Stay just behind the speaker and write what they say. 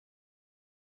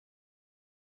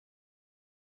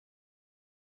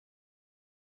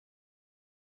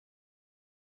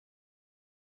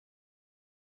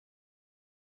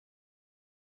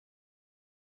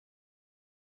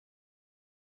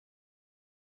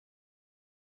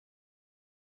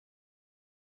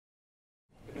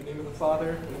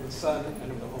Father, and of the Son,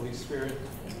 and of the Holy Spirit.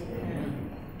 Amen.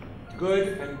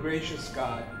 Good and gracious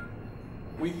God,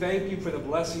 we thank you for the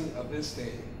blessing of this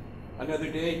day, another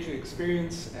day to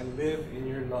experience and live in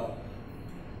your love.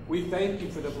 We thank you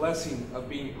for the blessing of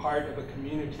being part of a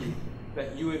community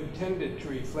that you intended to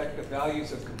reflect the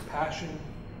values of compassion,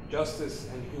 justice,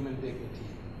 and human dignity.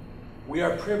 We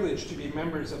are privileged to be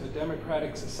members of a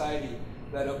democratic society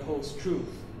that upholds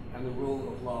truth and the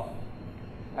rule of law.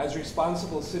 As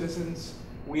responsible citizens,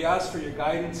 we ask for your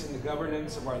guidance in the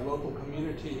governance of our local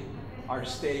community, our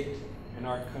state, and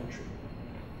our country.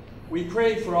 We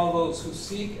pray for all those who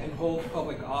seek and hold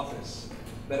public office,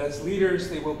 that as leaders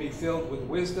they will be filled with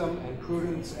wisdom and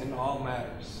prudence in all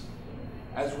matters.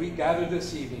 As we gather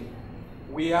this evening,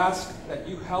 we ask that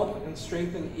you help and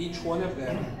strengthen each one of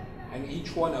them and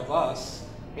each one of us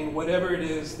in whatever it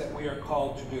is that we are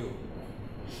called to do.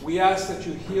 We ask that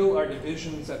you heal our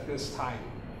divisions at this time,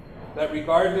 that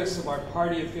regardless of our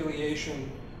party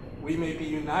affiliation, we may be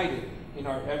united in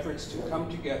our efforts to come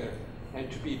together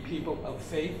and to be people of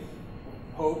faith,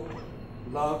 hope,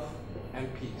 love,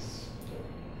 and peace.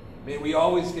 May we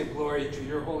always give glory to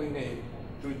your holy name,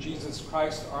 through Jesus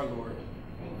Christ our Lord.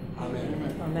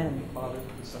 Amen. Amen. Father,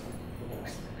 the Son, and the Holy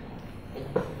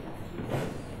Spirit.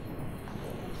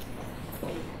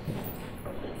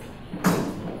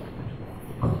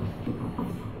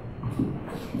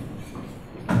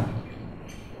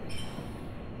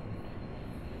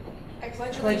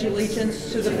 Pledge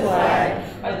allegiance to the flag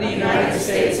of the United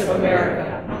States of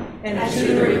America and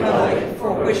to the republic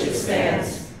for which it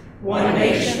stands, one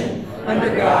nation,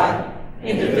 under God,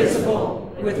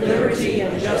 indivisible, with liberty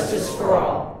and justice for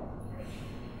all.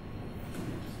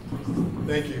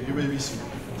 Thank you. You may be seated.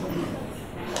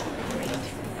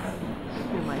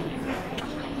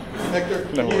 Hector,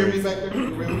 can you hear me back there?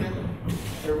 Everybody okay?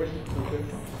 Everybody? Okay.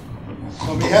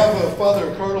 On behalf of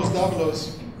Father Carlos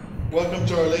Davalos, welcome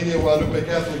to Our Lady of Guadalupe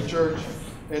Catholic Church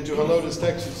and to Helotes,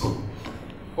 Texas.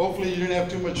 Hopefully you didn't have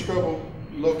too much trouble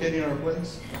locating our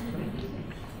place.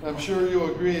 I'm sure you'll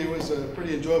agree it was a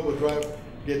pretty enjoyable drive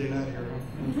getting out of here,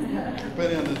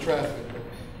 depending on the traffic.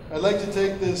 I'd like to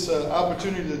take this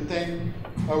opportunity to thank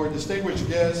our distinguished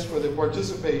guests for their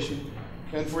participation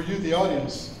and for you, the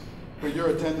audience, for your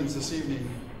attendance this evening.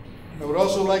 I would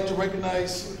also like to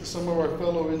recognize some of our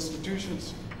fellow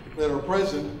institutions that are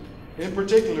present, in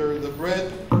particular the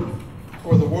Bread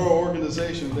for the World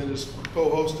organization that is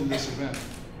co-hosting this event.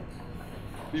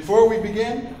 Before we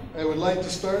begin, I would like to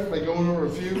start by going over a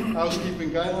few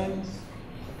housekeeping guidelines.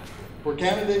 For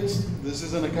candidates, this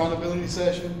is an accountability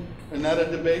session and not a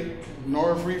debate,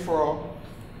 nor a free-for-all.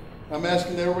 I'm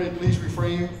asking that everybody please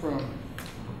refrain from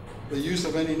the use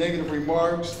of any negative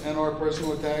remarks and/or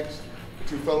personal attacks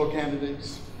to fellow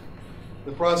candidates.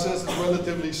 The process is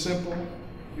relatively simple.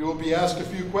 You will be asked a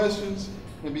few questions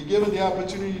and be given the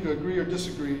opportunity to agree or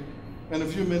disagree and a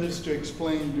few minutes to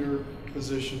explain your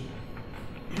position.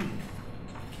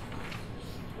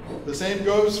 The same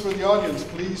goes for the audience.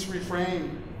 Please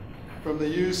refrain from the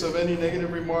use of any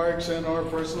negative remarks and/or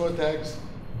personal attacks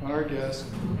on our guests.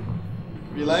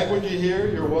 If you like what you hear,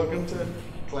 you're welcome to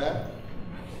clap.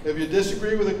 If you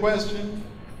disagree with a question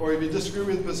or if you disagree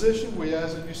with a position, we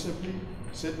ask that you simply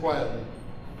sit quietly.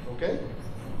 Okay?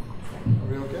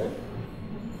 Are we okay?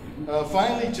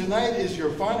 Finally, tonight is your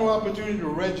final opportunity to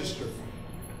register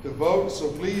to vote,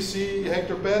 so please see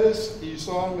Hector Perez. You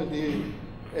saw him at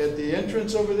the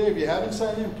entrance over there. If you haven't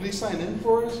signed in, please sign in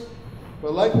for us.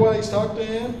 But likewise, talk to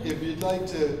him if you'd like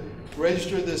to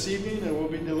register this evening, and we'll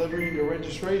be delivering your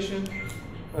registration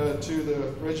to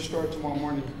the registrar tomorrow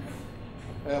morning.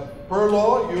 Per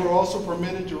law, you are also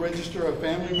permitted to register a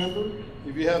family member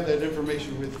if you have that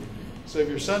information with you. So if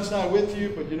your son's not with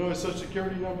you, but you know his social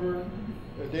security number,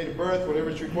 date of birth,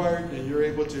 whatever is required, then you're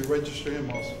able to register him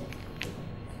also.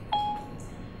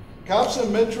 COPSA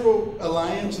Metro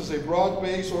Alliance is a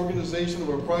broad-based organization of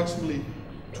approximately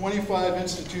 25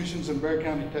 institutions in Bexar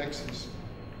County, Texas.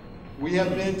 We have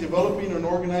been developing and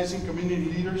organizing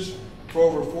community leaders for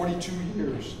over 42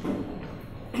 years.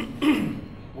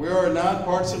 We are a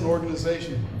nonpartisan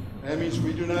organization. That means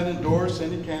we do not endorse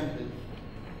any candidate.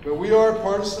 But we are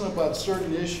partisan about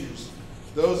certain issues,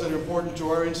 those that are important to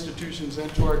our institutions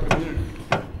and to our community.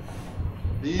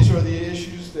 These are the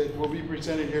issues that will be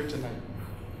presented here tonight.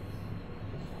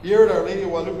 Here at Our Lady of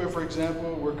Guadalupe, for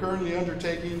example, we're currently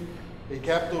undertaking a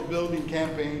Capitol building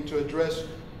campaign to address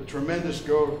the tremendous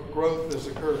growth that's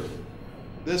occurred.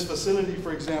 This facility,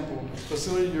 for example, the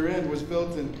facility you're in, was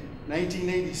built in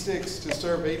 1986 to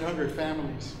serve 800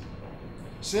 families.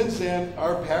 Since then,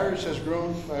 our parish has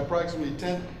grown by approximately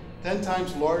 10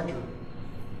 times larger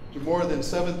to more than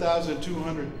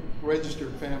 7,200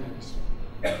 registered families.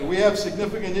 We have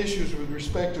significant issues with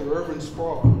respect to urban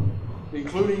sprawl,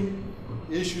 including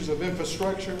issues of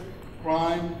infrastructure,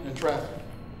 crime, and traffic.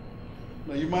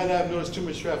 Now, you might not have noticed too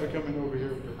much traffic coming over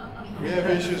here, but we have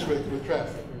issues with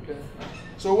traffic, okay?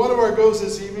 So one of our goals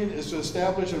this evening is to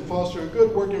establish and foster a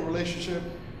good working relationship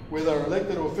with our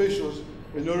elected officials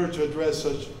in order to address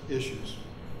such issues.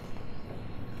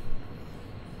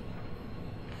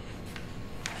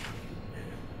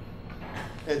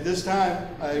 At this time,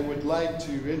 I would like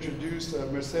to introduce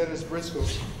Mercedes Briscoe,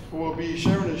 who will be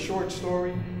sharing a short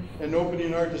story and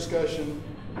opening our discussion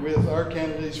with our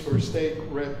candidates for State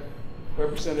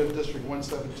Representative District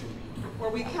 117. Where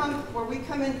we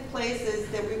come in places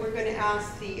that we were going to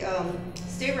ask the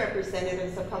state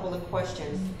representatives a couple of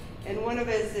questions. And one of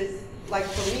us is, like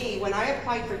for me, when I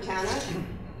applied for TANF,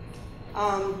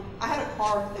 I had a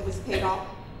car that was paid off.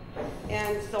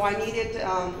 And so I needed,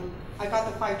 I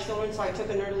got the 5 children, so I took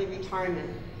an early retirement.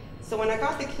 So when I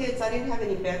got the kids, I didn't have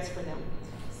any beds for them.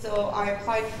 So I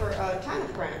applied for a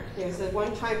TANF grant. There's a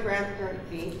one-time grandparent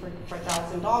fee for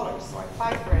 $1,000. So I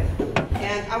applied for it.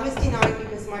 And I was denied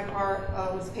because my car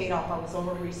was paid off. I was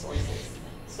over resources.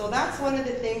 So that's one of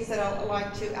the things that I would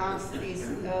like to ask these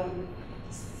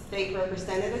state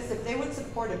representatives, if they would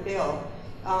support a bill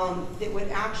that would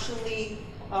actually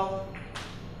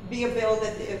be a bill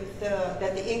that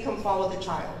that the income follow the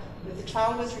child. If the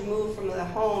child was removed from the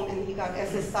home and he got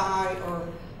SSI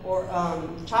or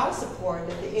child support,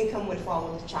 that the income would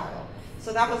follow the child.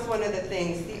 So that was one of the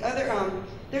things. The other,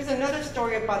 there's another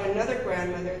story about another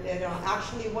grandmother that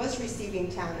actually was receiving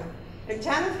TANF. And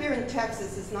TANF here in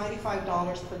Texas is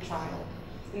 $95 per child.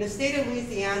 In the state of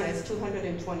Louisiana, it's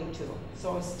 $222.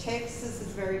 So Texas is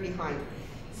very behind.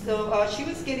 So she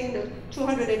was getting the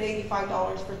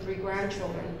 $285 for 3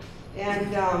 grandchildren.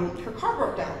 And her car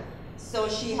broke down. So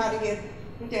she had to get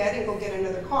Dad and go get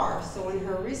another car. So when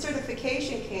her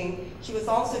recertification came, she was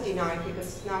also denied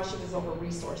because now she was over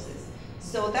resources.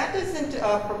 So that doesn't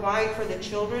provide for the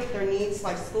children their needs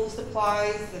like school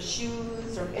supplies, the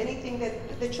shoes, or anything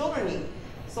that the children need.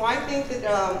 So I think that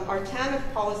our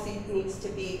TANF policy needs to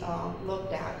be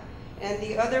looked at. And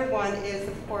the other one is,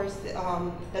 of course,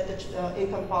 that the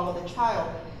income follow the child.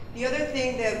 The other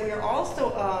thing that we're also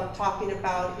talking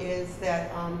about is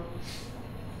that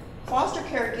foster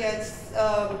care gets,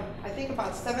 I think,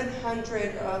 about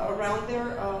 $700 around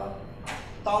there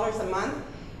dollars a month.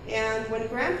 And when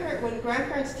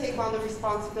grandparents take on the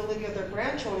responsibility of their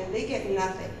grandchildren, they get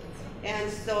nothing.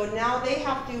 And so now they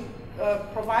have to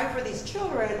provide for these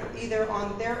children either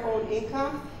on their own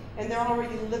income, and they're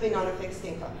already living on a fixed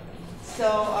income.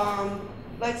 So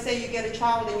let's say you get a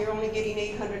child and you're only getting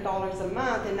 $800 a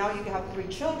month, and now you have 3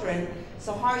 children.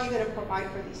 So how are you going to provide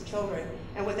for these children?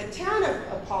 And with a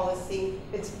TANF policy,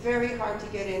 it's very hard to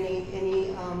get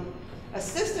any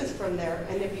assistance from there.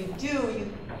 And if you do,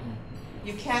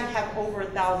 you can't have over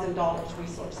 $1,000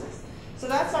 resources. So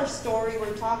that's our story.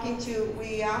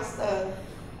 We asked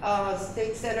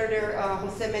State Senator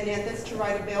Jose Menendez to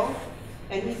write a bill,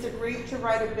 and he's agreed to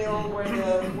write a bill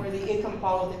where the income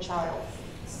follow the child.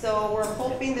 So we're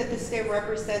hoping that the state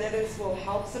representatives will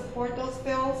help support those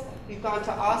bills. We've gone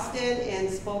to Austin and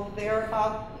spoke there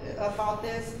about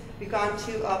this. We've gone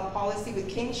to a policy with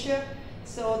kinship.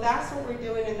 So that's what we're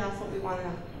doing, and that's what we want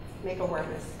to make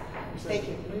awareness. Thank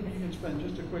you. Maybe you can spend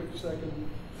just a quick second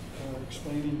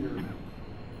explaining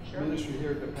your ministry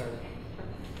here at the parish.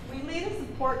 We lead a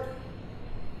support.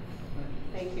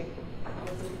 Thank you.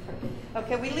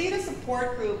 Okay, we lead a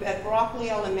support group at Broccoli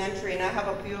Elementary, and I have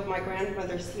a few of my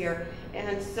grandmothers here.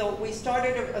 And so we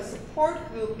started a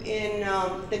support group in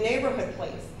the neighborhood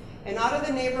place. And out of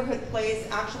the neighborhood place,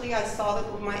 actually, my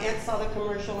aunt saw the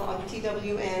commercial on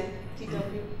TWN,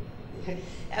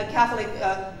 a Catholic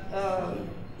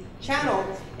channel.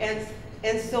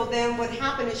 And so then what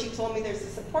happened is she told me there's a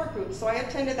support group. So I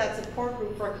attended that support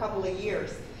group for a couple of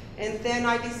years. And then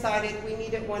I decided we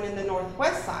needed one in the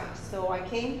northwest side. So I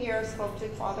came here, spoke to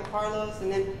Father Carlos,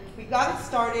 and then we got it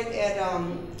started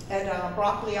at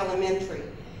Broccoli Elementary.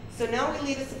 So now we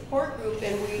lead a support group,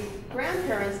 and we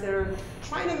grandparents that are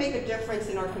trying to make a difference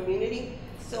in our community.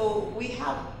 So we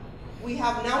have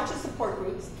now 2 support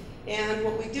groups, and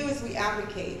what we do is we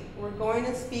advocate. We're going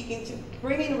and speaking to,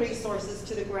 bringing resources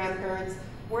to the grandparents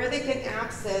where they can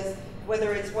access,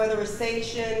 whether it's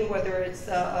weatherization, whether it's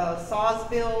a SAWS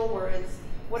bill, where it's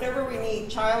whatever we need,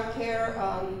 child care,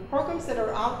 programs that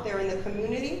are out there in the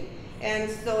community. And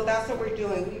so that's what we're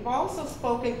doing. We've also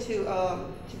spoken to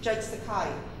Judge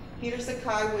Sakai, Peter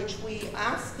Sakai, which we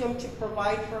asked him to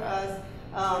provide for us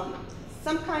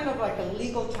some kind of like a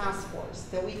legal task force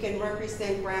that we can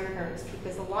represent grandparents,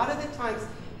 because a lot of the times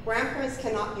grandparents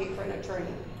cannot pay for an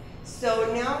attorney.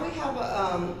 So now we have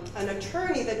an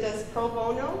attorney that does pro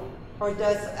bono or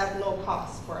does at low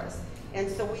cost for us. And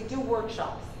so we do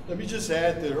workshops. Let me just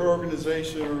add that her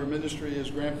organization or her ministry is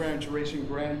Grandparents Raising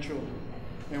Grandchildren.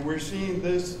 And we're seeing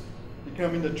this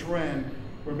becoming the trend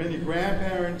where many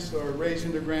grandparents are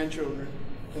raising their grandchildren.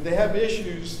 And they have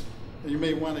issues, and you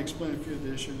may want to explain a few of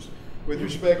the issues, with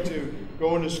respect to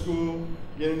going to school,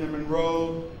 getting them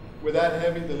enrolled, without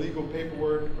having the legal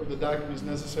paperwork or the documents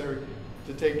necessary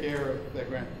to take care of that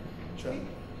grandchild.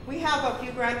 We have a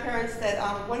few grandparents that,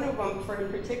 one of them in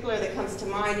particular that comes to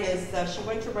mind is she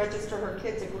went to register her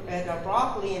kids at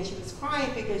Broccoli, and she was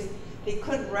crying because they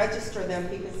couldn't register them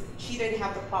because she didn't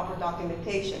have the proper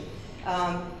documentation.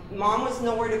 Mom was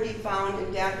nowhere to be found,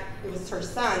 and Dad, it was her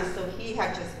son, so he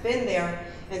had just been there.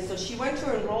 And so she went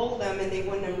to enroll them, and they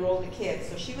wouldn't enroll the kids.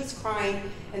 So she was crying,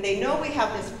 and they know we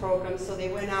have this program, so they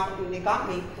went out and they got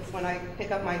me, because when I pick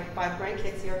up my 5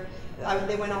 grandkids here,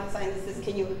 they went outside and says,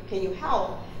 can you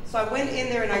help? So I went in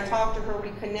there and I talked to her.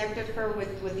 We connected her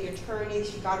with the attorney.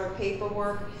 She got her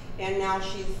paperwork, and now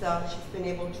she's been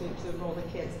able to enroll the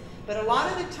kids. But a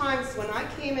lot of the times when I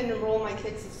came and enrolled my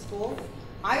kids at school,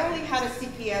 I only had a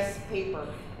CPS paper,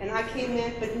 and I came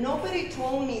in, but nobody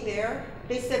told me there.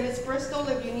 They said, Ms. Bristol,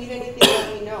 if you need anything,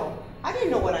 let me know. I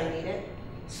didn't know what I needed.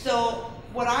 So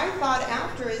what I thought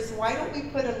after is, why don't we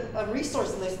put a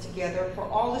resource list together for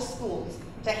all the schools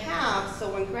to have,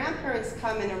 so when grandparents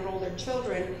come and enroll their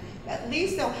children, at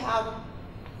least they'll have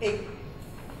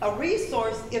a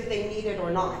resource if they need it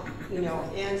or not, you know.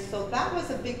 And so that was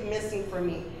a big missing for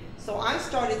me. So I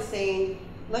started saying,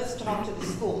 let's talk to the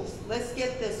schools. Let's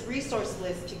get this resource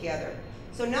list together.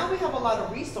 So now we have a lot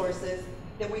of resources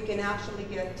that we can actually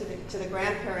get to the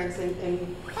grandparents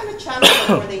and kind of channel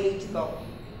them where they need to go.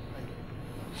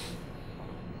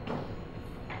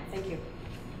 Thank you.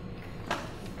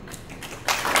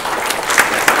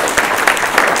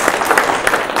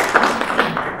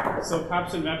 So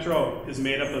Hobson Metro is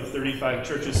made up of 35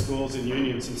 churches, schools, and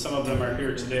unions, and some of them are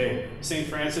here today. St.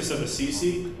 Francis of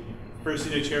Assisi, First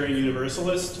Unitarian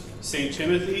Universalist, St.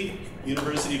 Timothy,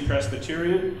 University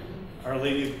Presbyterian, Our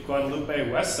Lady of Guadalupe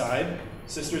West Side,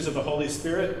 Sisters of the Holy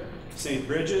Spirit, St.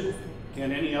 Bridget,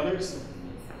 and any others.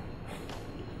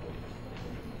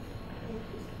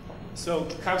 So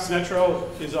COPS Metro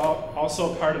is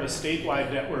also part of a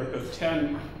statewide network of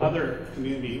 10 other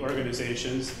community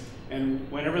organizations. And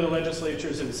whenever the legislature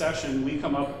is in session, we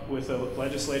come up with a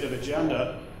legislative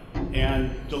agenda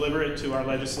and deliver it to our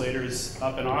legislators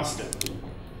up in Austin.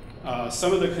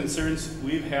 Some of the concerns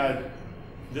we've had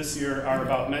this year are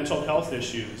about mental health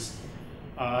issues,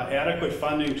 adequate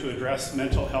funding to address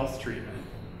mental health treatment.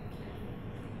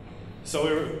 So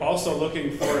we're also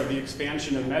looking for the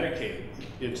expansion of Medicaid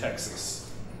in Texas.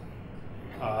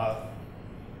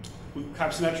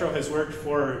 COPS Metro has worked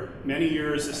for many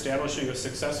years establishing a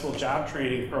successful job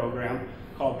training program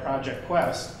called Project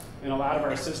Quest, and a lot of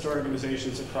our sister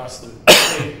organizations across the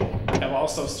state have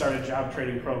also started job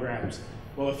training programs.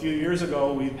 Well, a few years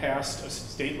ago, we passed a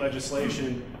state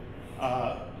legislation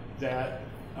that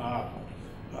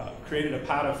created a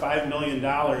pot of $5 million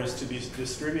to be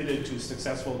distributed to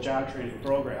successful job training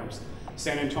programs.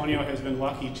 San Antonio has been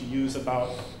lucky to use about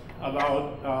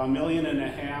 $1.5 million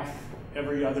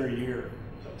every other year.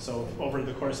 So over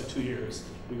the course of 2 years,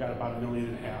 we got about $1.5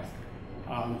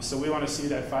 million. So we want to see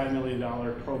that $5 million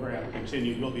program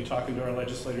continue. We'll be talking to our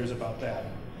legislators about that.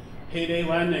 Payday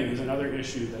lending is another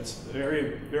issue that's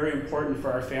very, very important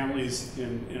for our families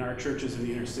in our churches in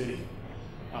the inner city.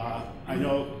 I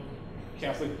know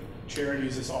Catholic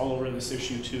Charities is all over this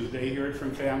issue too. They hear it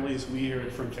from families, we hear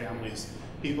it from families.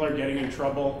 People are getting in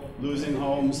trouble, losing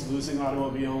homes, losing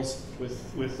automobiles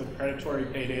with the predatory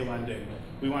payday lending.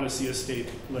 We want to see a state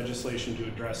legislation to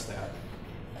address that.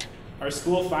 Our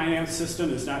school finance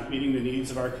system is not meeting the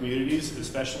needs of our communities,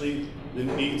 especially the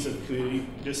needs of community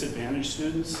disadvantaged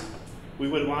students. We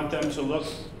would want them to look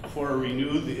for a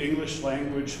renewed the English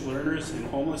language learners and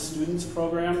homeless students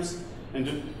programs,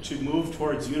 and to move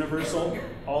towards universal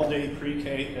all-day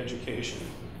pre-K education.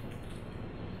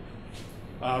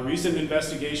 Recent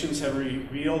investigations have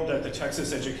revealed that the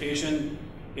Texas Education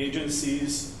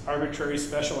Agency's arbitrary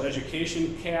special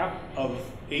education cap of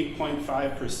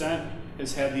 8.5%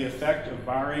 has had the effect of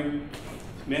barring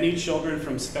many children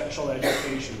from special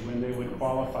education when they would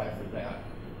qualify for that.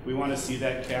 We want to see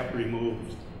that cap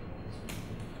removed.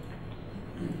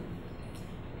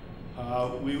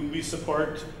 We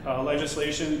support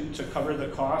legislation to cover the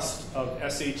cost of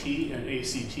SAT and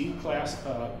ACT class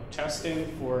testing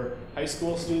for high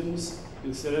school students.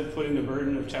 Instead of putting the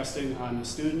burden of testing on the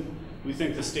student, we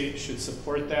think the state should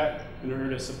support that in order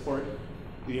to support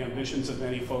the ambitions of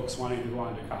many folks wanting to go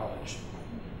on to college.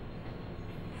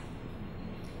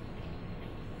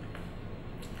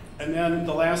 And then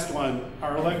the last one,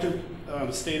 our elected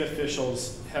state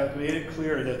officials have made it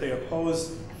clear that they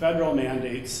oppose federal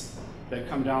mandates that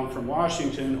come down from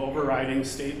Washington overriding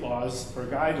state laws or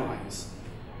guidelines.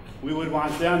 We would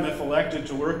want them, if elected,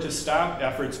 to work to stop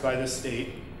efforts by the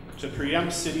state to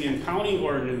preempt city and county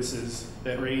ordinances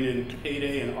that rein in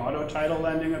payday and auto title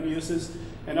lending abuses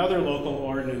and other local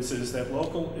ordinances that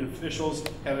local officials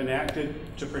have enacted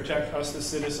to protect us, the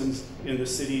citizens in the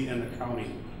city and the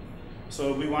county.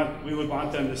 So we would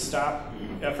want them to stop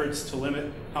efforts to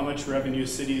limit how much revenue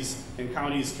cities and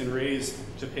counties can raise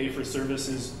to pay for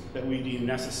services that we deem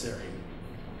necessary.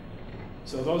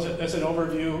 So that's an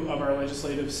overview of our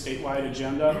legislative statewide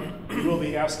agenda. We will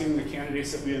be asking the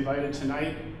candidates that we invited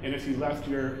tonight, and if you left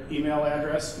your email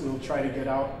address, we'll try to get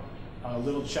out a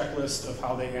little checklist of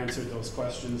how they answered those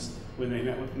questions when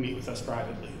they meet with us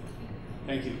privately.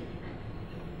 Thank you.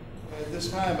 At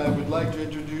this time, I would like to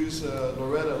introduce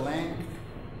Loretta Lang,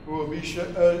 who will be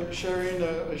sharing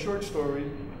a short story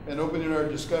and opening our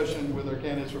discussion with our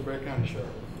candidates for Bragg County Sheriff.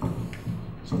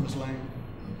 So, Ms. Lang,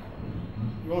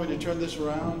 you want me to turn this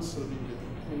around so that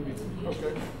you can,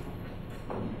 okay.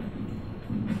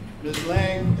 Ms.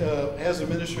 Lang has a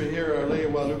ministry here, Our Lady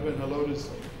of Guadalupe and Helotes,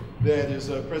 that is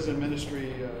a prison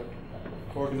ministry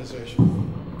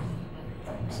organization.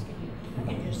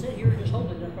 I can just sit here and just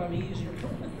hold it, that'd probably be easier.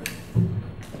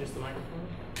 Just the microphone?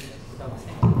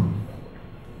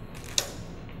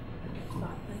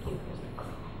 Thank you.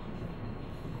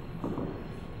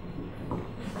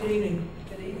 Good evening.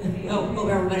 Good evening. Hope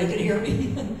everybody can hear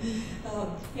me.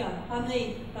 Yeah, I'm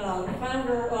the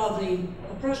founder of the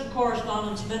Prison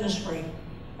Correspondence Ministry.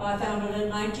 I founded it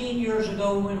 19 years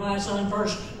ago when my son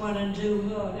first went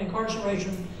into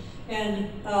incarceration. And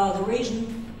the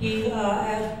reason he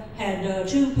had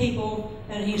two people,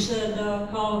 and he said,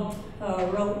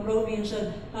 wrote me and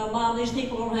said, Mom, these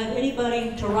people don't have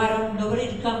anybody to write them, nobody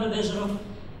to come to visit them.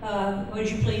 Would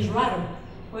you please write them?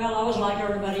 Well, I was like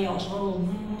everybody else, I don't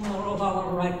know if I want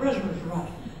to write prisoners to write,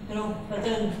 you know. But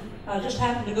then I just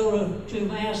happened to go to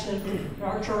Mass at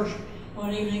our church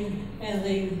one evening, and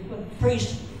the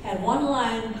priest had one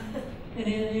line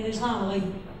in his homily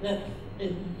that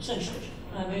did cinch it.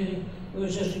 I mean, it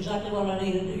was just exactly what I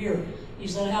needed to hear. He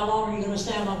said, how long are you going to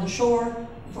stand on the shore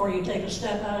before you take a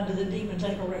step out into the deep and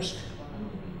take a risk?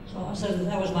 So I said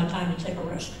that was my time to take a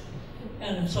risk.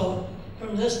 And so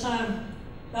from this time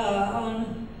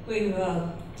on, I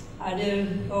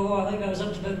think I was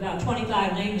up to about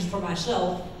 25 names for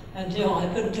myself until I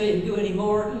couldn't do any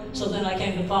more. So then I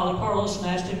came to Father Carlos and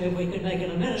asked him if we could make it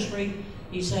a ministry.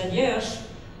 He said yes.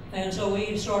 And so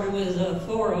we started with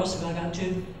 4 of us. I got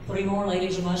 3 more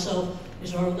ladies and myself. We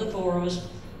started with 4 of us.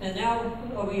 And now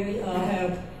we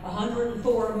have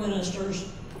 104 ministers,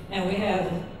 and we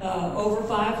have over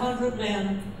 500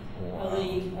 men.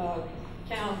 The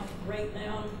count right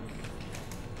now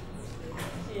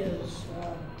is,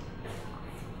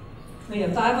 we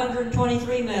have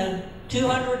 523 men,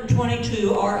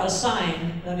 222 are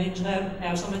assigned. That means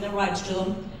have somebody that writes to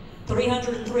them.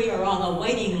 303 are on the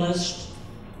waiting list.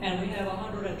 And we have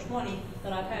 120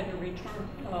 that I've had to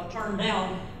turn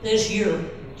down this year,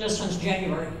 just since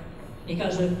January,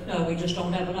 because we just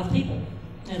don't have enough people.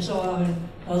 And so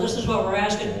this is what we're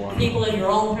asking people in your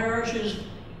own parishes.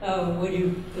 Would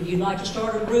you like to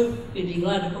start a group? We'd be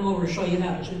glad to come over and show you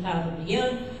how to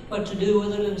begin, what to do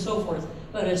with it, and so forth.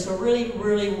 But it's a really,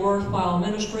 really worthwhile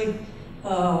ministry.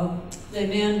 The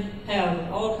men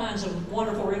have all kinds of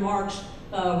wonderful remarks.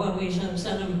 When we send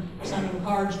them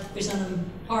cards, we send them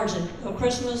cards at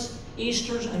Christmas,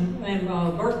 Easter's, and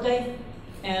birthday,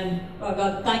 and I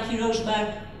got thank you notes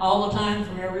back all the time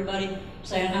from everybody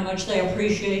saying how much they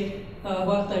appreciate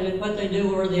what they do.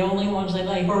 We're the only ones that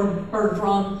they heard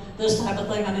from, this type of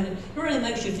thing. I mean, it really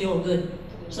makes you feel good.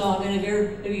 So I mean,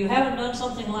 if you haven't done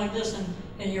something like this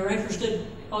and you're interested,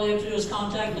 all you have to do is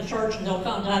contact the church, and they'll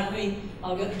contact me.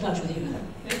 I'll get in touch with you.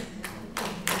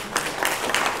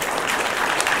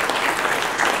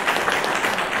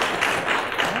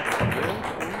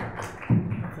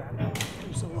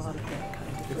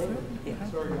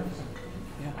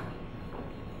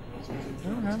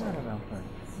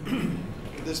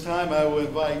 At this time, I will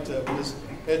invite Ms.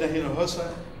 Edna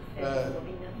Hinojosa,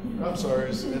 I'm sorry,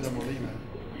 it's Edna Molina,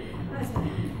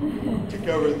 to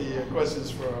cover the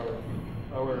questions for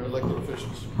our elected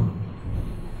officials.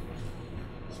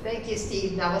 Thank you,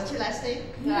 Steve. Now, what's your last name?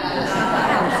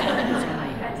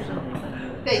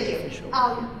 Thank you.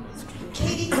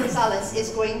 Katie Gonzalez is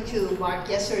going to mark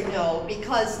yes or no,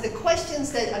 because the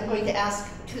questions that I'm going to ask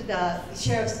to the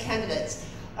sheriff's candidates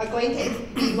are going to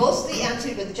be mostly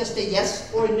answered with just a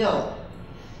yes or no.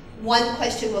 One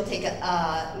question will take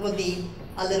will need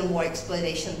a little more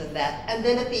explanation than that. And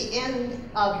then at the end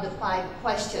of the 5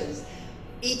 questions,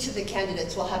 each of the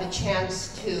candidates will have a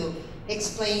chance to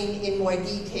explain in more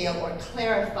detail or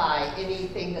clarify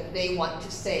anything that they want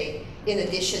to say in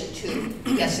addition to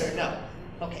yes or no.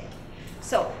 Okay,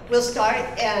 so we'll start,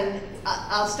 and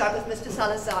I'll start with Mr.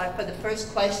 Salazar for the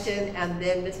first question, and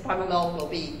then Ms. Pamerleau will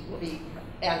be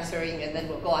answering, and then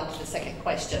we'll go on to the second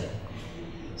question.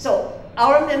 So,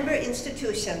 our member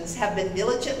institutions have been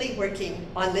diligently working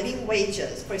on living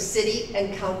wages for city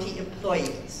and county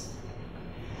employees.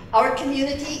 Our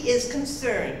community is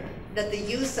concerned that the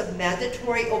use of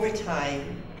mandatory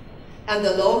overtime and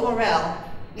the low morale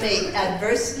may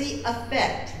adversely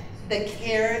affect the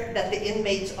care that the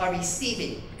inmates are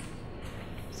receiving.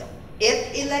 So,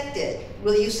 if elected,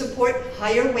 will you support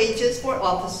higher wages for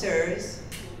officers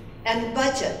and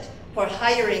budget for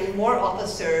hiring more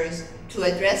officers to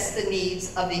address the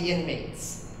needs of the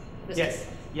inmates? Yes.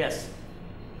 Yes.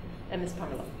 And Ms.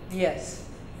 Pamerleau? Yes.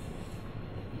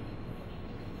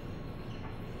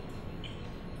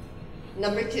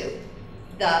 Number 2,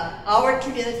 our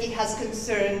community has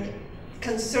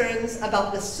concerns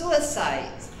about the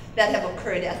suicides that have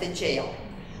occurred at the jail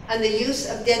and the use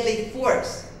of deadly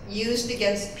force used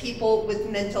against people with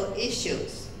mental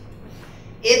issues.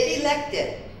 If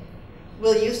elected,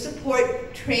 will you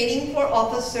support training for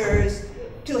officers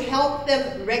to help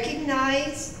them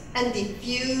recognize and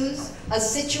diffuse a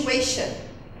situation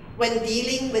when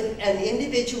dealing with an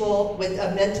individual with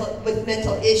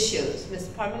mental issues? Ms.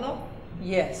 Pamerleau?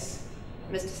 Yes.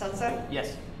 Mr. Salazar?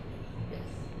 Yes.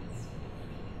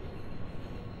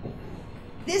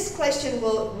 This question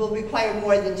will require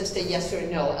more than just a yes or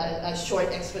no, a short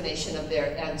explanation of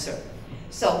their answer.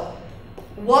 So,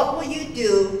 what will you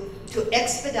do to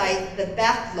expedite the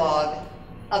backlog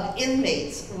of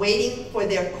inmates waiting for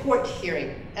their court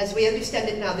hearing? As we understand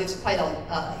it now, there's quite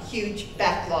a huge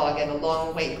backlog and a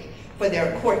long wait for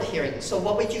their court hearing. So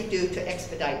what would you do to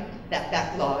expedite that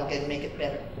backlog and make it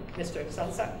better? Mr.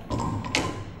 Salazar?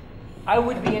 I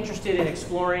would be interested in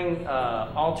exploring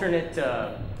alternate.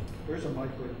 There's a mic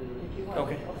right there.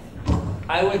 Okay.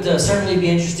 I would certainly be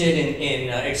interested in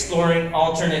exploring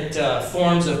alternate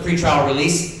forms of pretrial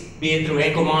release, be it through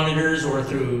ankle monitors or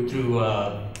through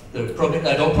the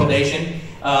adult probation.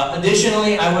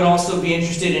 Additionally, I would also be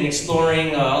interested in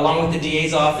exploring, along with the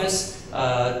DA's office,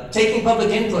 taking public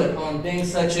input on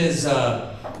things such as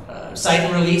cite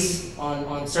and release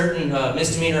on certain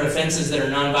misdemeanor offenses that are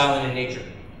nonviolent in nature.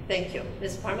 Thank you.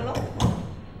 Ms. Pamerleau?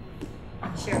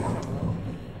 Sheriff Pamerleau.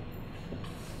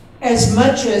 As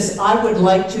much as I would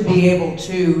like to be able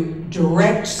to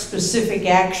direct specific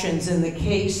actions in the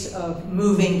case of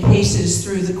moving cases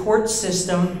through the court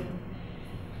system,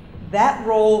 that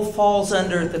role falls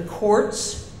under the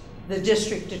courts, the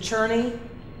district attorney,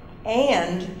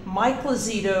 and Mike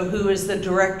Lazito, who is the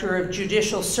Director of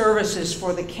Judicial Services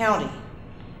for the county.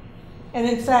 And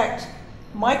in fact,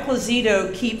 Mike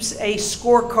Lazito keeps a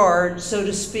scorecard, so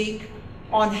to speak,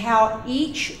 on how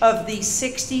each of the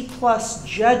 60+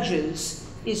 judges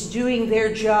is doing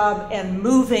their job and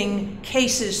moving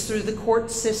cases through the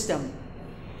court system.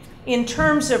 In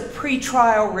terms of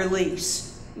pretrial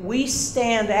release, we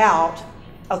stand out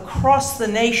across the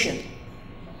nation.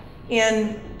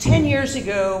 10 years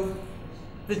ago,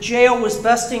 the jail was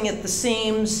busting at the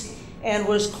seams and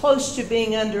was close to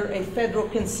being under a federal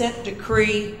consent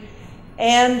decree.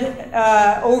 And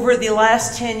over the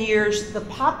last 10 years, the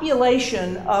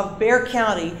population of Bexar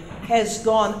County has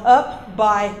gone up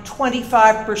by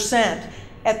 25%.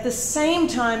 At the same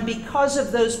time, because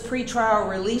of those pretrial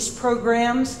release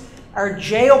programs, our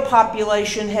jail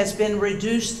population has been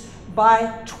reduced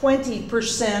by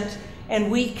 20%,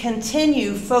 and we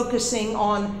continue focusing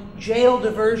on jail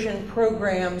diversion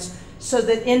programs so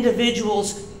that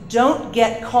individuals don't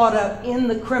get caught up in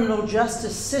the criminal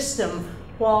justice system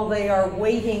while they are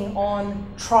waiting on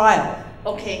trial.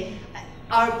 Okay,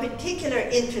 our particular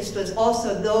interest was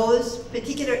also those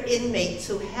particular inmates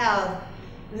who have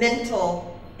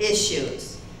mental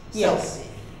issues. Yes, So,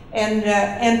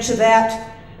 and to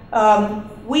that,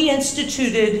 we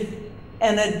instituted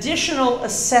an additional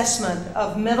assessment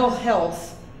of mental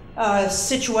health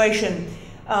situation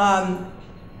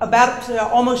about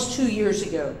almost 2 years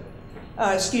ago.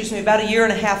 About a year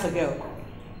and a half ago,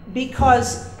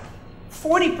 because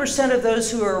 40% of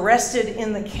those who are arrested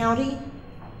in the county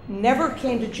never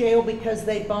came to jail because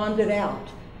they bonded out.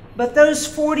 But those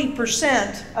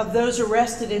 40% of those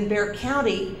arrested in Bexar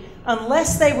County,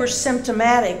 unless they were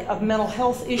symptomatic of mental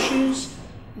health issues,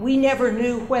 we never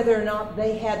knew whether or not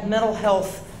they had mental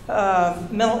health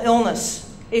mental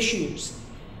illness issues.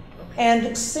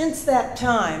 And since that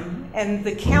time, and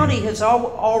the county has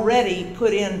already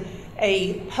put in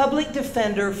a public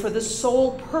defender for the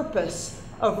sole purpose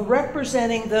of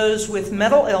representing those with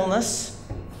mental illness,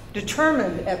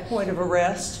 determined at point of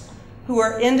arrest, who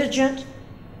are indigent,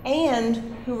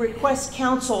 and who request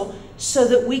counsel so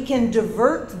that we can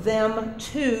divert them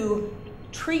to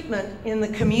treatment in the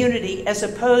community as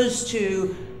opposed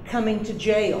to coming to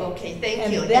jail. Okay,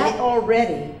 thank you. And that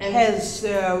already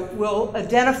will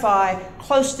identify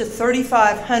close to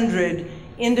 3,500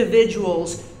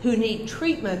 individuals who need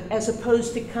treatment as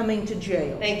opposed to coming to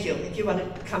jail. Thank you. If you want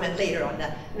to comment later on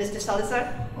that. Mr.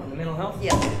 Salazar? On the mental health?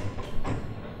 Yes.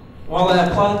 While I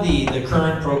applaud the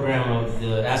current program of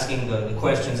asking the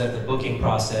questions at the booking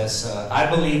process, I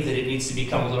believe that it needs to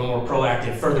become a little more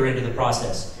proactive further into the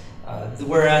process.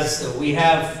 Whereas we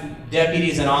have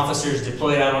deputies and officers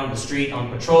deployed out on the street on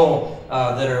patrol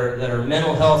that are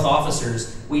mental health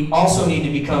officers, we also need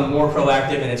to become more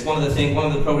proactive, and it's one of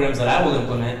the programs that I will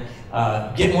implement.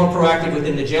 Get more proactive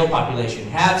within the jail population.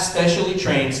 Have specially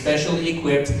trained, specially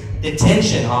equipped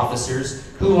detention officers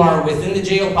who are within the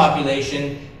jail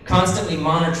population, constantly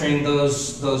monitoring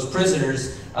those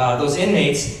prisoners, those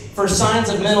inmates, for signs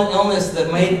of mental illness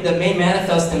that may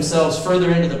manifest themselves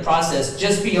further into the process,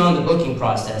 just beyond the booking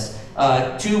process.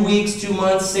 2 weeks, 2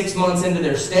 months, 6 months into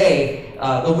their stay,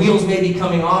 the wheels may be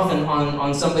coming off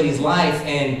on somebody's life,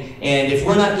 and if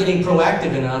we're not getting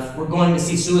proactive enough, we're going to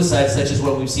see suicides such as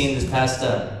what we've seen this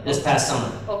past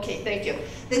summer. Okay, thank you.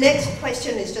 The next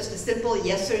question is just a simple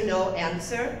yes or no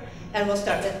answer, and we'll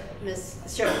start with Ms.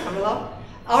 Sheriff Pamerleau.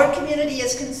 Our community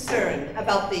is concerned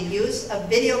about the use of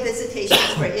video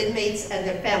visitations for inmates and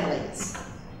their families.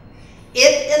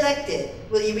 If elected,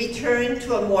 will you return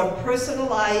to a more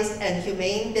personalized and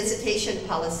humane visitation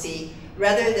policy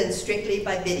rather than strictly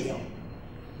by video?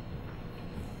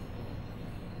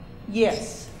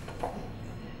 Yes.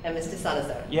 And Mr.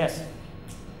 Salazar? Yes.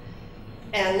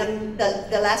 And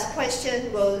the last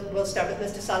question, we'll start with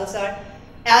Mr. Salazar.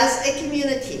 As a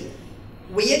community,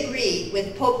 we agree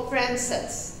with Pope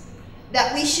Francis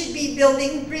that we should be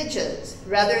building bridges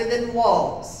rather than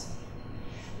walls.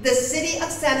 The city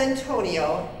of San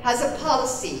Antonio has a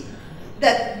policy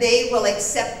that they will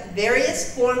accept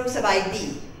various forms of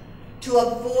ID to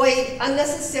avoid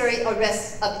unnecessary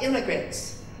arrests of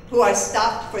immigrants who are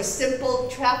stopped for simple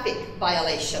traffic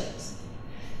violations.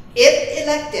 If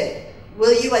elected,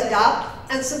 will you adopt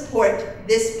and support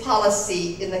this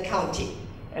policy in the county?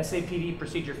 SAPD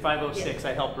Procedure 506, Yes.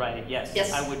 I helped write it, yes.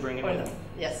 Yes. I would bring it or in. no?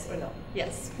 Yes or no?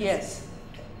 Yes. Yes.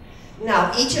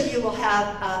 Now, each of you will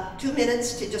have 2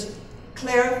 minutes to just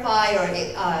clarify or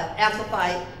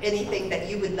amplify anything that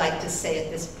you would like to say at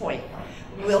this point.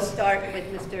 We'll start with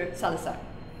Mr. Salazar.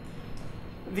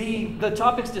 The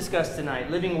topics discussed tonight,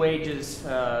 living wages,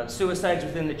 suicides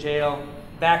within the jail,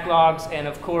 backlogs, and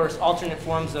of course alternate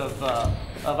forms of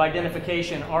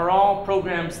identification are all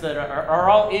programs that are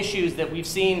all issues that we've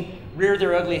seen rear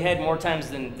their ugly head more times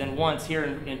than once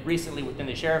here recently within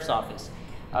the sheriff's office.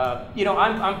 You know,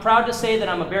 I'm proud to say that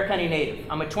I'm a Bexar County native.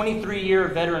 I'm a 23-year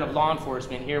veteran of law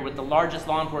enforcement here with the largest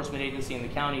law enforcement agency in the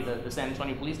county, the San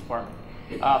Antonio Police Department.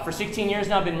 For 16 years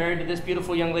now, I've been married to this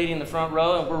beautiful young lady in the front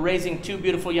row, and we're raising 2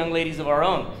 beautiful young ladies of our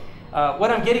own.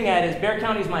 What I'm getting at is Bexar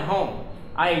County is my home.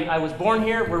 I was born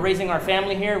here, we're raising our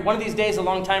family here. One of these days, a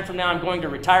long time from now, I'm going to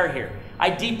retire here. I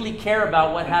deeply care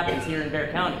about what happens here in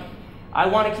Bexar County. I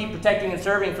want to keep protecting and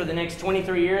serving for the next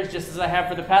 23 years, just as I have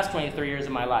for the past 23 years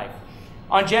of my life.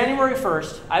 On January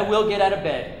 1st, I will get out of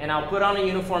bed and I'll put on a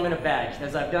uniform and a badge,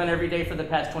 as I've done every day for the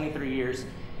past 23 years.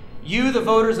 You, the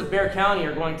voters of Bexar County,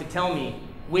 are going to tell me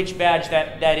which badge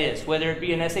that is, whether it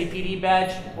be an SAPD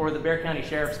badge or the Bexar County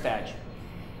Sheriff's badge.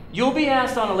 You'll be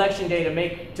asked on election day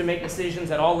to make decisions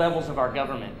at all levels of our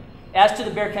government. As to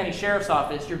the Bexar County Sheriff's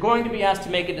Office, you're going to be asked to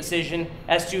make a decision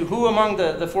as to who among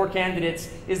the 4 candidates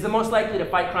is the most likely to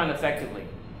fight crime effectively,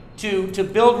 to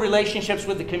build relationships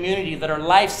with the community that are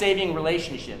life-saving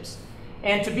relationships,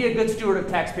 and to be a good steward of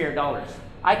taxpayer dollars.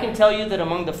 I can tell you that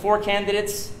among the 4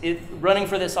 candidates running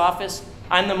for this office,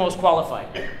 I'm the most qualified.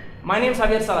 My name's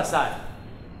Javier Salazar.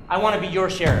 I want to be your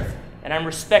sheriff, and I'm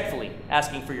respectfully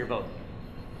asking for your vote.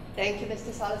 Thank you,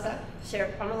 Mr. Salazar.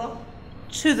 Sheriff Pamerleau?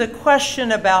 To the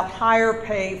question about higher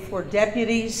pay for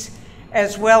deputies,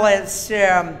 as well as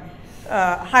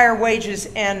higher wages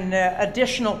and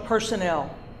additional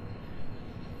personnel,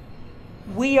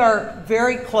 we are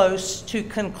very close to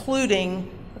concluding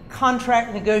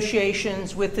contract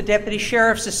negotiations with the Deputy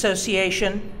Sheriff's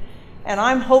Association, and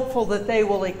I'm hopeful that they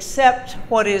will accept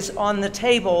what is on the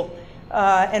table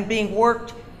and being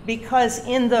worked, because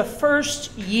in the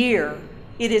first year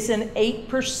It is an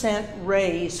 8%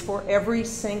 raise for every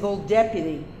single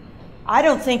deputy. I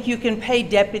don't think you can pay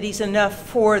deputies enough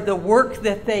for the work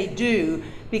that they do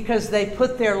because they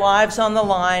put their lives on the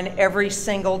line every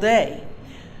single day.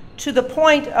 To the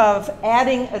point of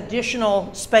adding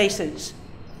additional spaces.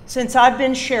 Since I've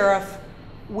been sheriff,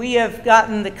 we have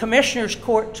gotten the Commissioner's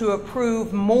Court to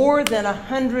approve more than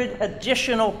 100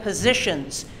 additional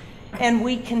positions, and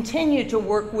we continue to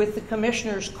work with the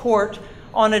Commissioner's Court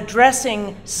on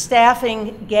addressing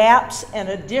staffing gaps and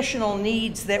additional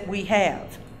needs that we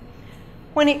have.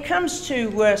 When it comes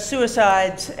to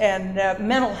suicides and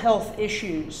mental health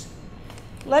issues,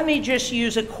 let me just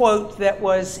use a quote that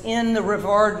was in the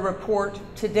Rivard report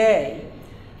today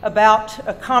about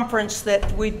a conference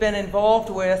that we've been involved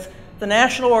with, the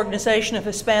National Organization of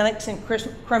Hispanics in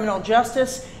Criminal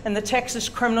Justice and the Texas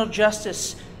Criminal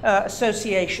Justice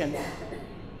Association.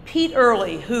 Pete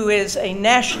Early, who is a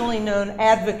nationally known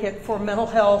advocate for mental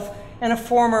health and a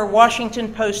former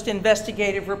Washington Post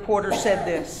investigative reporter, said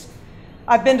this: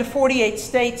 "I've been to 48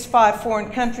 states, 5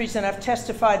 foreign countries, and I've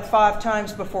testified 5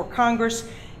 times before Congress,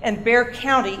 and Bexar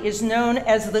County is known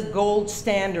as the gold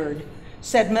standard,"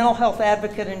 said mental health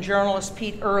advocate and journalist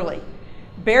Pete Early.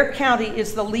 Bexar County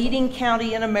is the leading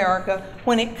county in America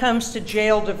when it comes to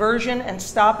jail diversion and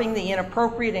stopping the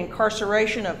inappropriate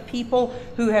incarceration of people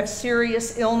who have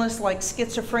serious illness like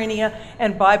schizophrenia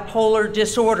and bipolar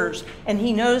disorders. And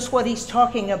he knows what he's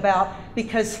talking about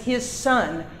because his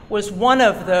son was one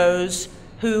of those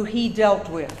who he dealt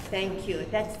with. Thank you.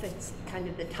 That's kind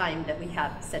of the time that we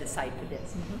have set aside for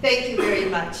this. Thank you very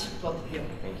much, both of you.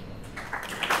 Thank you.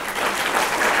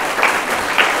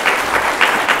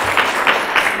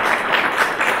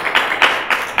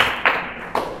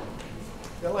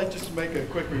 I'd like just to make a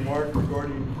quick remark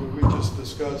regarding what we just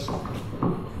discussed.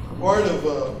 Part of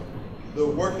the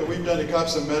work that we've done at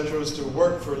Cops and Metro is to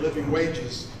work for living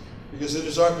wages, because it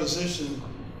is our position,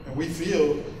 and we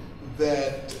feel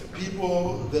that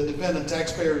people that depend on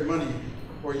taxpayer money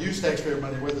or use taxpayer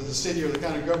money, whether the city or the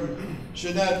county government,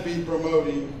 should not be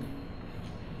promoting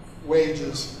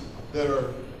wages that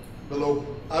are below.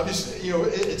 Obviously, you know,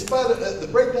 it's about, the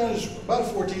breakdown is about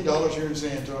 $14 here in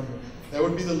San Antonio. That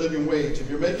would be the living wage. If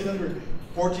you're making under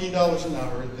 $14 an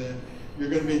hour, then you're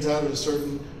going to be entitled to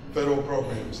certain federal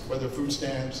programs, whether food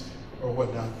stamps or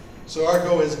whatnot. So our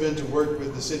goal has been to work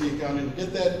with the city and county to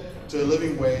get that to a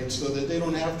living wage so that they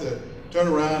don't have to turn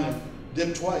around and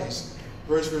dip twice,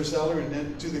 first for a salary and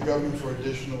then to the government for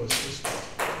additional assistance.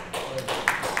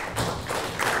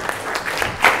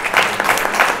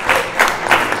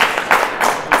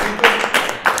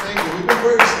 We've been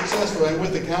very successful, and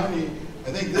with the county, I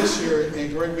think this year,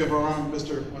 and correct me if I'm wrong,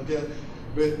 Mr. Montiel,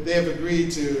 but they have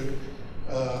agreed to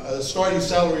a starting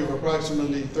salary of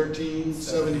approximately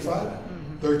 $13.75,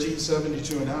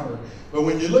 $13.72 an hour. But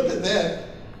when you look at that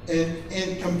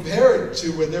and compare it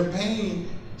to what they're paying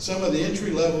some of the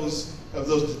entry levels of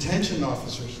those detention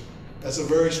officers, that's a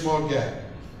very small gap.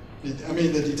 I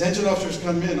mean, the detention officers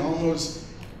come in almost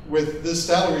with this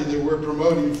salary that we're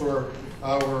promoting for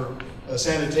our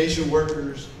sanitation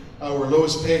workers, our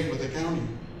lowest paid with the county.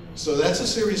 So that's a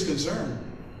serious concern.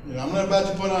 You know, I'm not about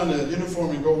to put on a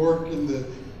uniform and go work in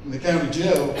the county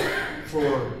jail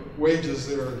for wages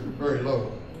that are very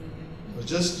low. But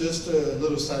just a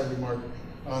little side remark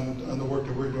on the work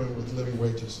that we're doing with living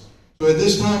wages. So at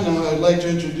this time now, I'd like to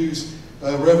introduce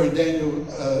Reverend Daniel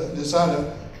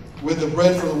Desada with the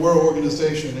Bread for the World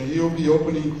organization, and he'll be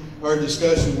opening our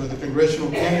discussion with the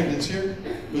congressional candidates here,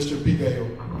 Mr. P.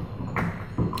 Gallego.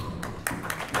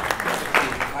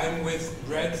 I'm with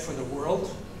Bread for the World,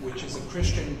 which is a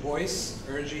Christian voice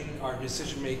urging our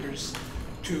decision makers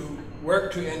to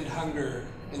work to end hunger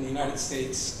in the United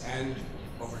States and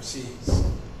overseas.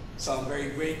 So I'm very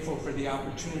grateful for the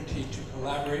opportunity to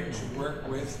collaborate, to work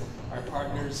with our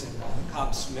partners in the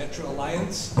COPS Metro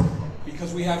Alliance,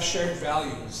 because we have shared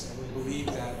values, and we believe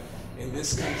that in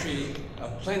this country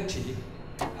of plenty,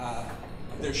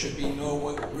 there should be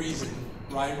no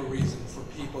rhyme or reason for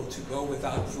people to go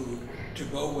without food, to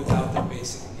go without their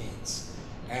basic needs.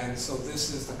 And so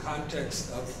this is the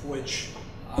context of which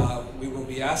we will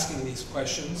be asking these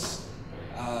questions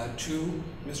to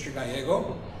Mr.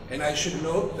 Gallego. And I should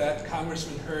note that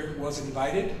Congressman Hurd was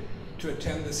invited to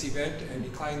attend this event and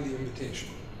declined the invitation.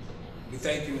 We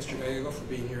thank you, Mr. Gallego, for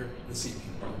being here this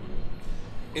evening.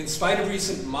 In spite of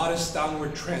recent modest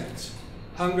downward trends,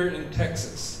 hunger in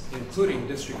Texas, including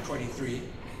District 23,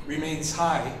 remains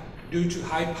high due to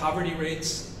high poverty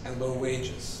rates and low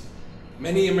wages.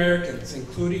 Many Americans,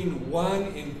 including 1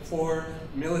 in 4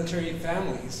 military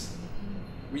families,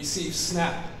 receive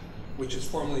SNAP, which is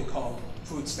formerly called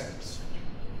food stamps.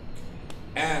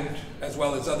 and as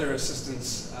well as other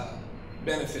assistance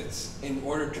benefits in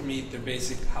order to meet their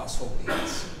basic household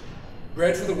needs.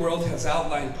 Bread for the World has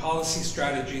outlined policy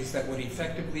strategies that would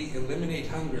effectively eliminate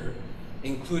hunger,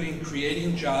 including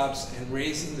creating jobs and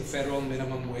raising the federal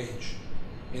minimum wage,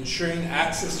 ensuring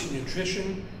access to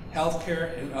nutrition,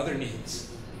 healthcare, and other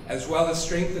needs, as well as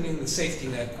strengthening the safety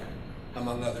net,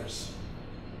 among others.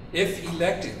 If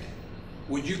elected,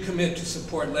 would you commit to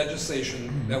support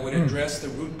legislation that would address the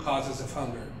root causes of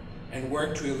hunger and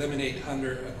work to eliminate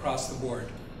hunger across the board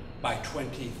by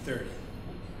 2030?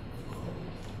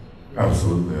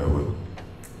 Absolutely, I would.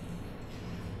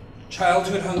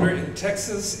 Childhood hunger in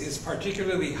Texas is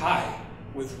particularly high,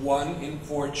 with 1 in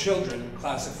 4 children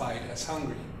classified as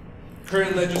hungry.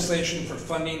 Current legislation for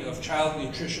funding of child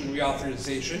nutrition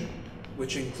reauthorization,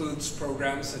 which includes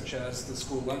programs such as the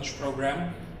school lunch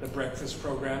program, the breakfast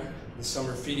program, the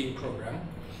summer feeding program,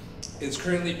 is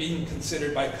currently being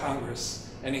considered by Congress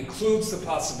and includes the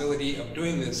possibility of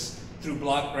doing this through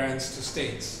block grants to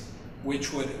states,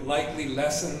 which would likely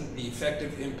lessen the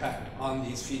effective impact on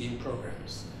these feeding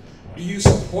programs. Do you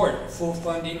support full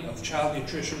funding of child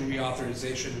nutrition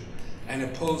reauthorization and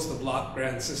oppose the block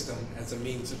grant system as a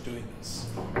means of doing this?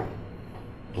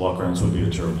 Block grants would be a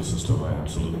terrible system. I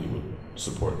absolutely would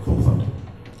support full funding.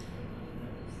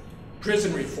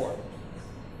 Prison reform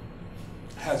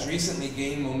has recently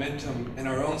gained momentum, and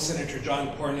our own Senator John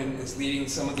Cornyn is leading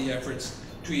some of the efforts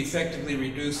to effectively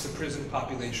reduce the prison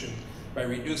population by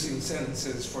reducing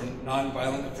sentences for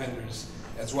nonviolent offenders,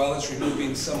 as well as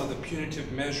removing some of the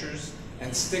punitive measures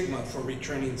and stigma for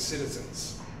returning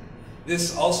citizens.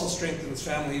 This also strengthens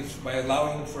families by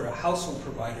allowing for a household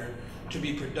provider to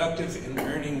be productive in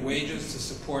earning wages to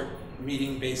support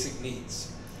meeting basic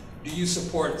needs. Do you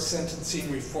support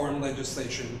sentencing reform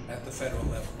legislation at the federal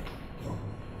level?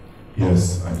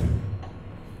 Yes, I do.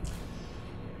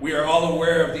 We are all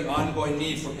aware of the ongoing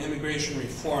need for immigration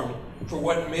reform for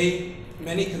what many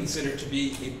consider to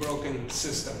be a broken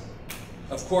system.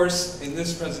 Of course, in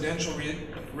this presidential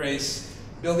race,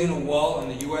 building a wall on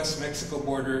the US-Mexico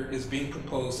border is being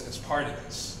proposed as part of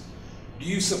this. Do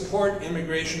you support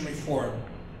immigration reform?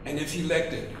 And if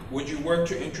elected, would you work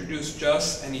to introduce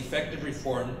just and effective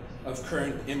reform of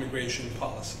current immigration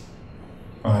policy?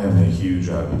 I am a huge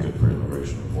advocate for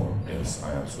immigration reform. Yes,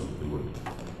 I absolutely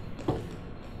would.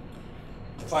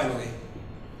 Finally,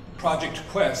 Project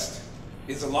Quest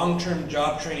is a long-term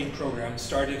job training program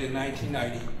started in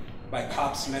 1990 by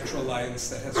COPS Metro Alliance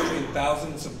that has trained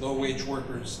thousands of low-wage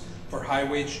workers for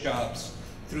high-wage jobs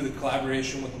through the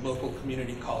collaboration with the local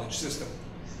community college system.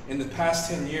 In the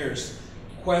past 10 years,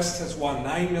 Quest has won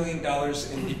 $9 million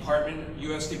in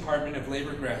US Department of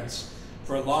Labor grants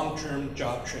for long-term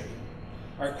job training.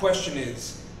 Our question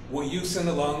is, will you send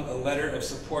along a letter of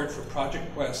support for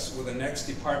Project Quest with the next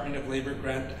Department of Labor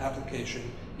grant application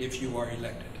if you are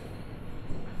elected?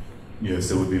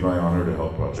 Yes, it would be my honor to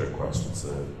help Project Quest. It's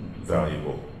a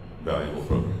valuable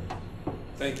program.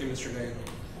 Thank you, Mr. Gallego.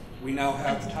 We now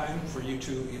have time for you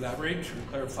to elaborate or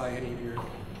clarify any of your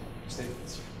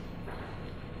statements.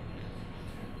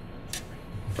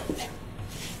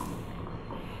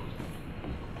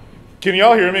 Can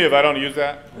y'all hear me if I don't use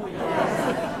that?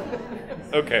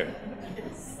 Okay.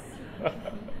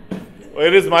 Well,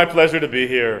 it is my pleasure to be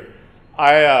here.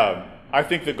 I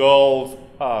think the goals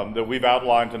that we've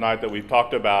outlined tonight, that we've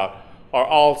talked about, are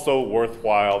all so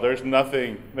worthwhile. There's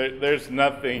nothing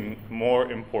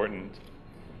more important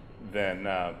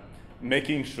than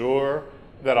making sure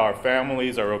that our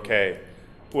families are okay.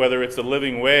 Whether it's a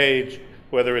living wage,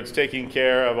 whether it's taking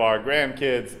care of our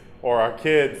grandkids or our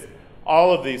kids,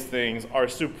 all of these things are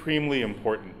supremely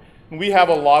important. And we have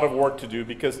a lot of work to do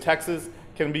because Texas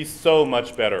can be so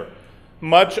much better.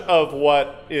 Much of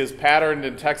what is patterned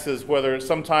in Texas, whether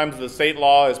sometimes the state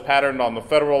law is patterned on the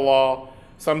federal law,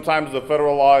 sometimes the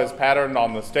federal law is patterned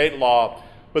on the state law,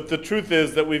 but the truth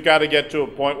is that we've got to get to a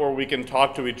point where we can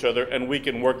talk to each other and we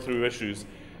can work through issues.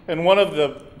 And one of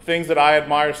the things that I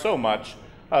admire so much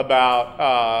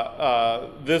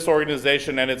about this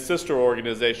organization and its sister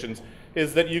organizations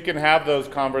is that you can have those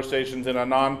conversations in a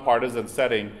nonpartisan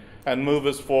setting and move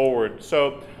us forward.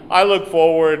 So I look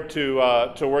forward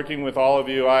to working with all of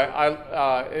you.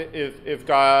 If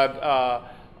God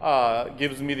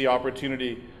gives me the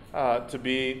opportunity to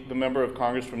be the member of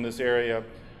Congress from this area.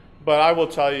 But I will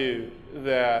tell you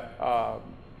that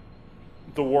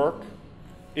the work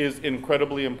is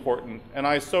incredibly important, and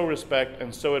I so respect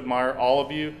and so admire all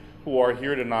of you who are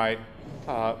here tonight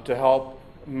to help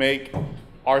make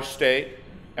our state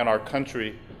and our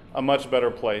country a much better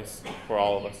place for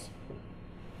all of us.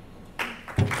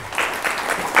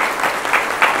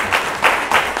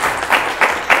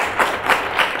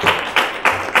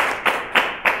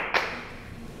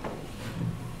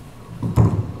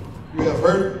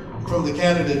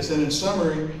 candidates. And in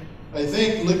summary, I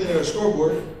think, looking at our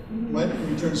scoreboard, Mike, can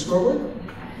you turn the scoreboard?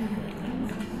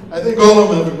 I think all of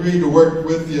them have agreed to work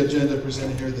with the agenda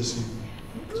presented here this evening.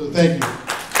 So thank you.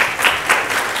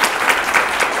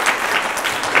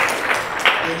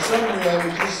 In summary, I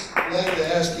would just like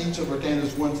to ask each of our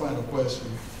candidates one final question.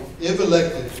 If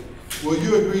elected, will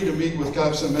you agree to meet with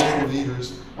COPS and Metro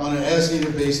leaders on an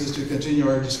as-needed basis to continue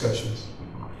our discussions?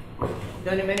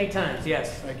 Done it many times,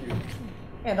 yes. Thank you.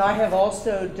 And I have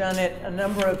also done it a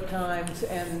number of times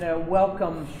and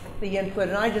welcome the input.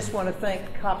 And I just want to thank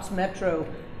COPS Metro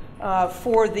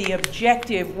for the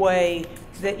objective way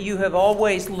that you have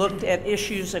always looked at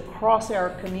issues across our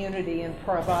community and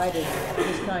provided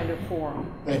this kind of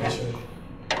forum. Thank you, sir.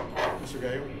 Mr.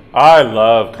 Gallego? I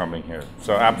love coming here,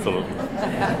 so absolutely.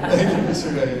 Thank you,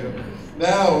 Mr. Gallego.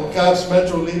 Now, COPS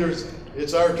Metro leaders,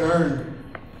 it's our turn.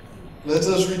 Let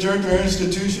us return to our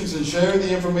institutions and share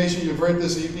the information you've heard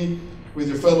this evening with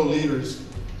your fellow leaders.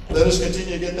 Let us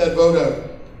continue to get that vote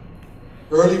out.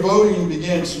 Early voting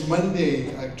begins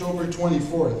Monday, October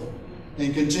 24th,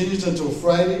 and continues until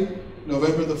Friday,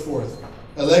 November the 4th.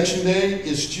 Election day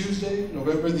is Tuesday,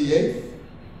 November the 8th,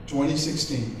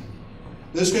 2016.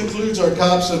 This concludes our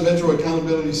COPS and Metro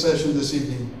accountability session this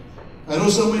evening. I know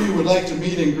some of you would like to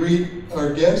meet and greet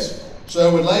our guests, so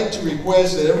I would like to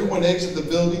request that everyone exit the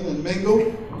building and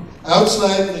mingle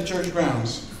outside of the church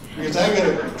grounds, because I've got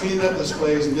to clean up this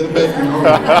place and get it back in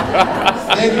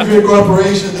order. Thank you for your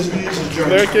cooperation. This meeting is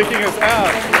adjourned. They're kicking us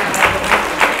out.